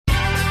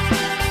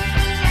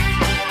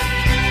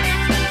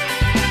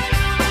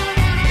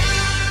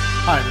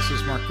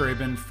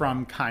Graben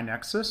from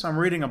KaiNexus. I'm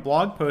reading a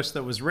blog post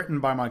that was written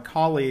by my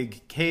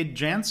colleague Cade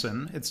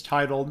Jansen. It's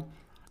titled,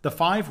 "The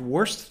 5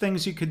 Worst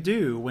Things You Could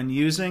Do When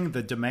Using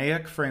the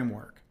DMAIC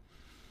Framework."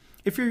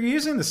 If you're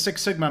using the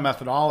Six Sigma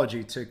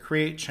methodology to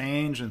create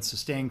change and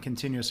sustain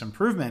continuous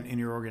improvement in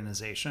your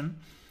organization,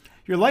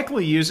 you're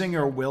likely using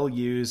or will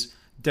use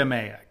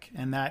DMAIC,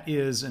 and that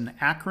is an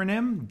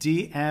acronym,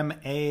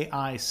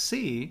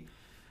 DMAIC.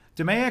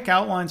 DMAIC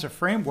outlines a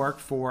framework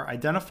for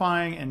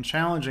identifying and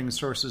challenging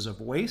sources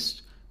of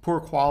waste, poor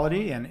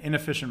quality, and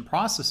inefficient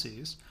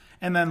processes,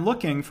 and then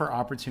looking for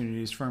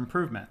opportunities for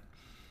improvement.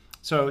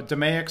 So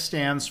DMAIC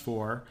stands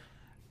for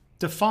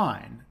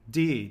define,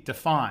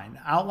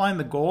 outline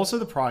the goals of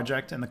the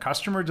project and the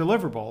customer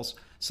deliverables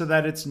so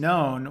that it's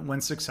known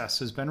when success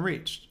has been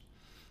reached.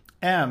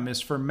 M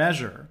is for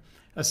measure,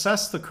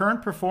 assess the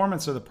current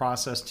performance of the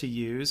process to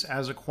use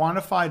as a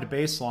quantified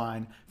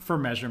baseline for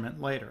measurement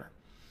later.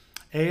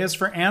 A is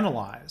for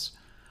analyze.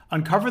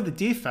 Uncover the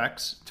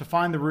defects to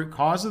find the root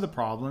cause of the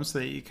problem so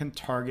that you can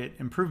target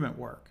improvement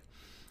work.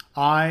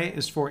 I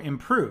is for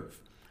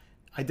improve.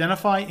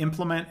 Identify,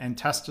 implement, and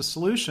test a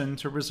solution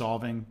to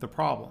resolving the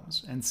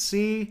problems. And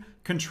C,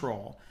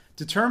 control.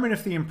 Determine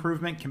if the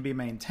improvement can be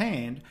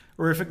maintained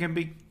or if it can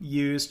be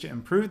used to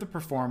improve the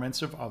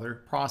performance of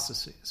other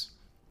processes.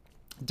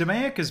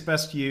 DMAIC is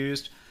best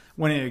used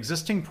when an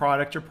existing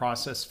product or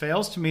process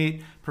fails to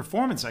meet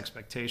performance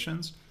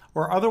expectations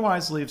or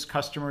otherwise leaves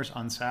customers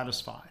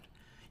unsatisfied.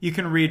 You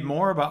can read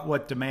more about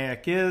what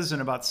DMAIC is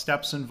and about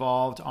steps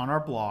involved on our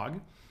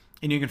blog,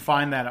 and you can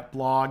find that at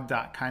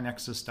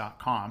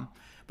blog.kainexus.com.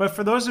 But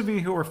for those of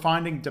you who are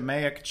finding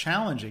DMAIC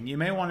challenging, you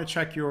may want to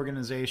check your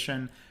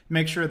organization,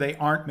 make sure they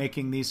aren't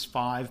making these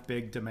 5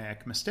 big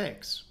DMAIC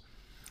mistakes.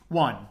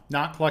 1,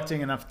 not collecting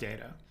enough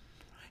data.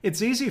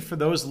 It's easy for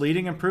those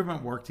leading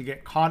improvement work to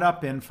get caught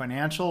up in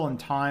financial and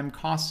time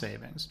cost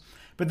savings,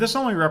 but this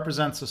only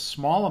represents a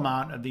small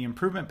amount of the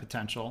improvement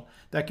potential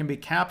that can be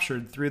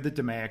captured through the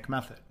DMAIC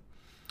method.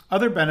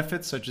 Other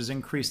benefits such as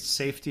increased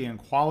safety and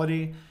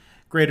quality,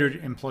 greater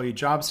employee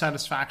job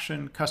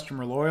satisfaction,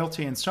 customer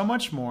loyalty, and so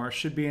much more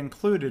should be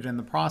included in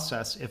the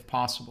process if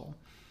possible.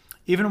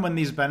 Even when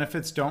these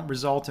benefits don't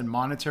result in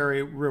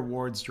monetary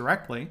rewards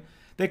directly,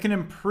 they can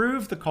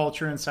improve the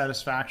culture and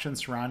satisfaction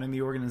surrounding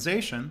the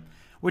organization,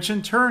 which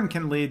in turn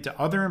can lead to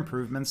other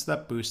improvements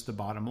that boost the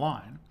bottom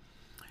line.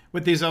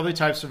 With these other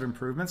types of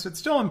improvements, it's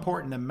still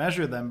important to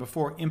measure them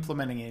before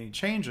implementing any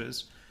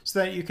changes so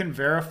that you can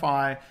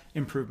verify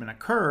improvement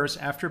occurs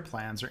after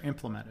plans are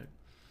implemented.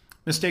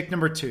 Mistake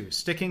number 2,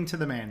 sticking to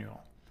the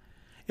manual.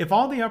 If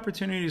all the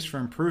opportunities for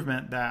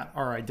improvement that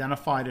are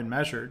identified and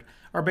measured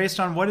are based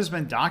on what has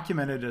been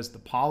documented as the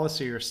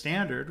policy or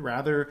standard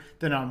rather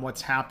than on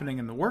what's happening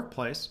in the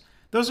workplace,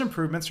 those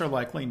improvements are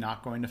likely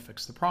not going to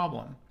fix the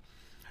problem.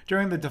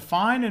 During the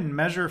define and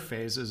measure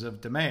phases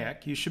of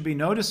DMAIC, you should be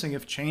noticing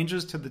if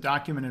changes to the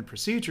documented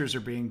procedures are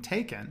being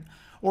taken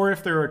or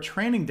if there are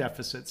training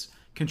deficits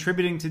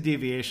contributing to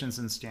deviations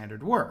in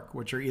standard work,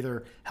 which are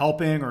either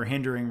helping or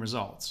hindering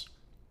results.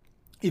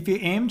 If you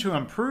aim to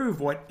improve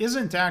what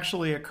isn't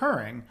actually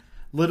occurring,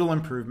 little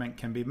improvement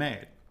can be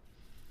made.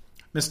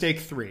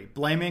 Mistake 3,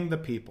 blaming the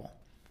people.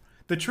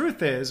 The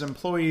truth is,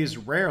 employees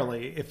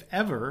rarely, if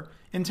ever,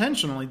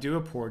 intentionally do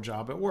a poor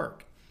job at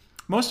work.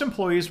 Most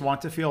employees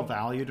want to feel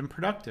valued and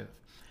productive.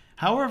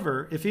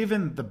 However, if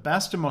even the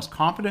best and most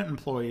competent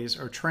employees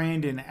are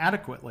trained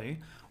inadequately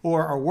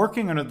or are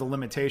working under the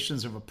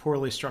limitations of a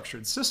poorly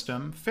structured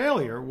system,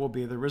 failure will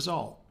be the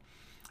result.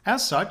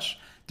 As such,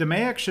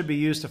 DMAIC should be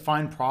used to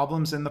find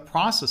problems in the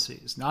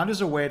processes, not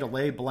as a way to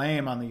lay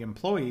blame on the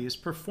employees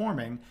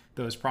performing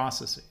those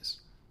processes.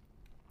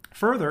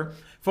 Further,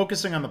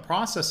 focusing on the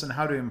process and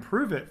how to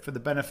improve it for the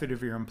benefit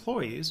of your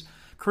employees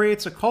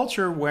creates a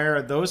culture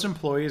where those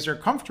employees are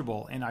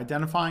comfortable in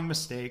identifying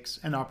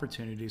mistakes and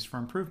opportunities for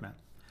improvement.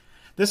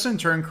 This in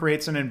turn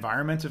creates an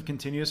environment of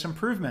continuous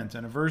improvement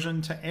and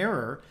aversion to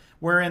error,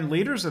 wherein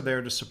leaders are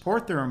there to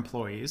support their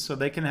employees so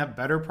they can have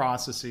better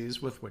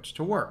processes with which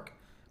to work.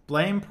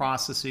 Blame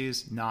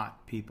processes,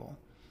 not people.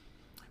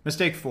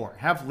 Mistake 4,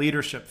 have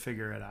leadership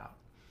figure it out.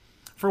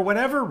 For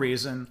whatever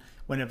reason,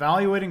 when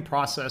evaluating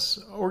process,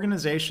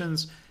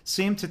 organizations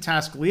seem to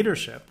task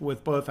leadership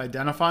with both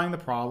identifying the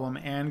problem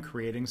and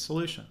creating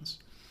solutions.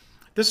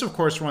 This, of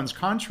course, runs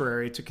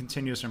contrary to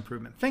continuous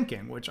improvement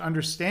thinking, which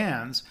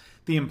understands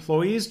the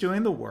employees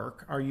doing the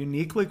work are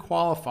uniquely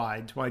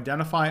qualified to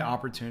identify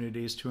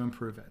opportunities to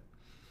improve it.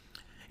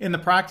 In the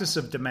practice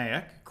of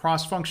DMAIC,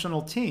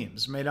 cross-functional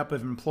teams made up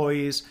of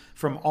employees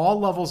from all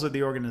levels of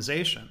the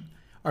organization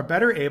are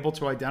better able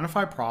to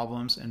identify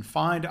problems and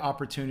find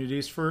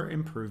opportunities for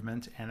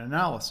improvement and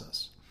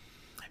analysis.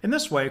 In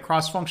this way,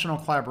 cross-functional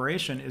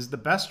collaboration is the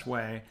best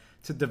way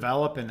to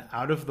develop an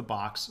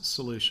out-of-the-box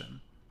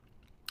solution.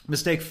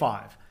 Mistake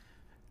 5,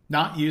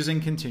 not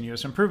using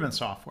continuous improvement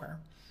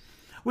software.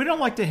 We don't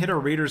like to hit our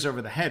readers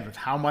over the head with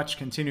how much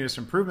continuous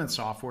improvement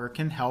software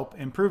can help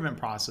improvement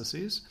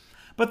processes,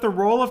 But the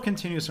role of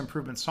continuous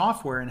improvement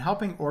software in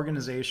helping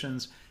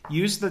organizations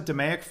use the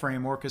DMAIC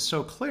framework is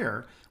so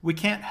clear, we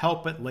can't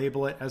help but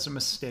label it as a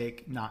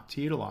mistake not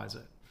to utilize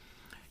it.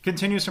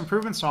 Continuous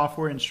improvement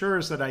software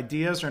ensures that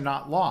ideas are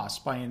not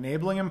lost by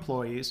enabling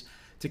employees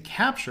to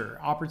capture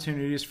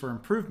opportunities for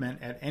improvement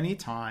at any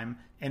time,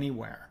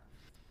 anywhere.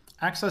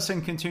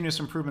 Accessing continuous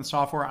improvement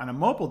software on a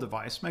mobile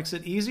device makes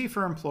it easy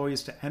for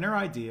employees to enter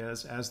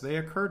ideas as they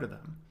occur to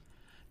them.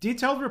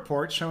 Detailed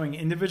reports showing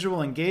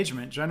individual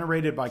engagement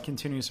generated by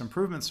continuous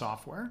improvement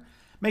software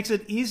makes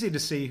it easy to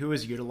see who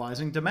is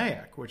utilizing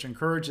DMAIC, which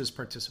encourages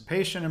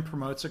participation and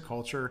promotes a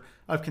culture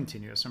of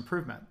continuous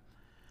improvement.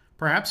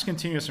 Perhaps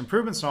continuous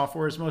improvement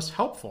software is most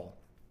helpful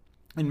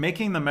in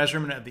making the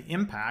measurement of the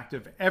impact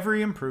of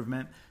every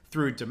improvement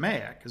through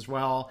DMAIC, as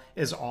well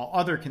as all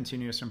other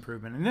continuous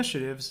improvement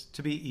initiatives,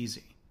 to be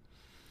easy.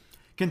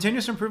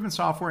 Continuous improvement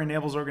software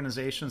enables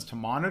organizations to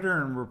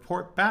monitor and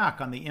report back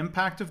on the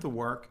impact of the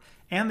work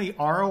and the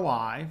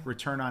ROI,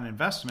 return on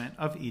investment,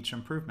 of each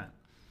improvement.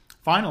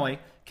 Finally,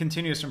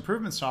 continuous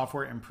improvement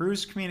software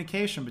improves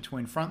communication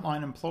between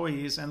frontline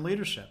employees and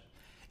leadership,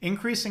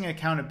 increasing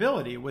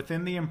accountability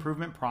within the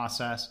improvement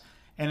process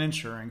and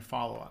ensuring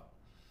follow-up.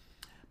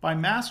 By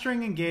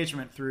mastering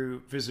engagement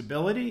through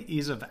visibility,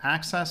 ease of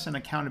access, and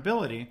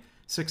accountability,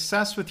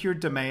 success with your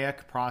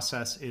DMAIC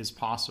process is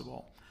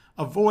possible.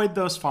 Avoid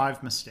those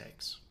 5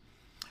 mistakes.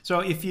 So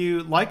if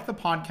you like the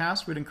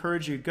podcast, we'd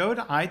encourage you to go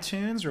to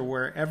iTunes or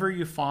wherever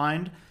you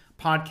find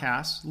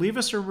podcasts, leave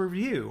us a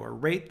review or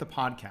rate the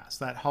podcast.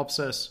 That helps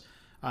us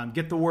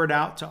get the word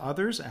out to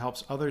others. It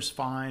helps others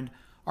find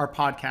our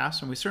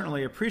podcast, and we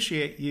certainly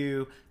appreciate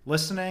you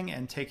listening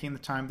and taking the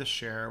time to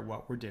share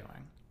what we're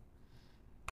doing.